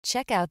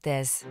Check out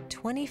this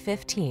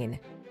 2015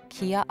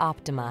 Kia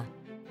Optima.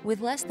 With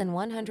less than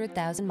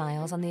 100,000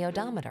 miles on the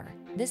odometer,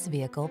 this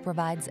vehicle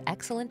provides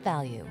excellent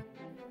value.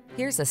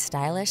 Here's a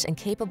stylish and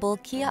capable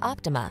Kia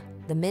Optima,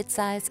 the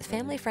midsize,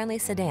 family-friendly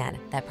sedan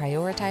that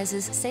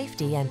prioritizes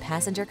safety and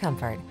passenger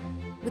comfort.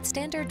 With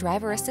standard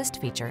driver assist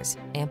features,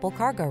 ample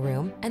cargo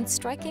room, and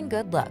striking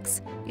good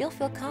looks, you'll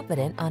feel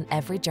confident on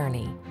every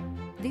journey.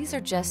 These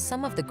are just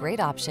some of the great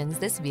options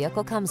this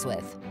vehicle comes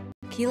with: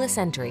 keyless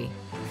entry,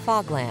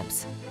 fog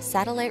lamps,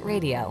 satellite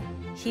radio,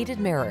 heated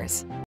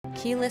mirrors,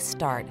 keyless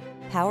start,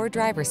 power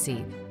driver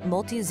seat,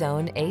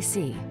 multi-zone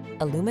AC,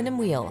 aluminum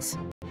wheels,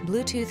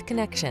 Bluetooth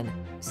connection,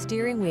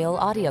 steering wheel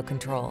audio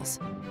controls.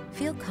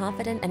 Feel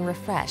confident and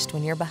refreshed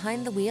when you're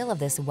behind the wheel of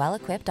this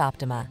well-equipped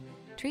Optima.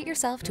 Treat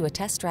yourself to a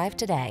test drive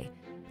today.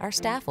 Our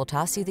staff will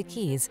toss you the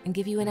keys and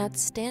give you an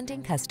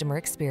outstanding customer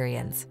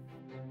experience.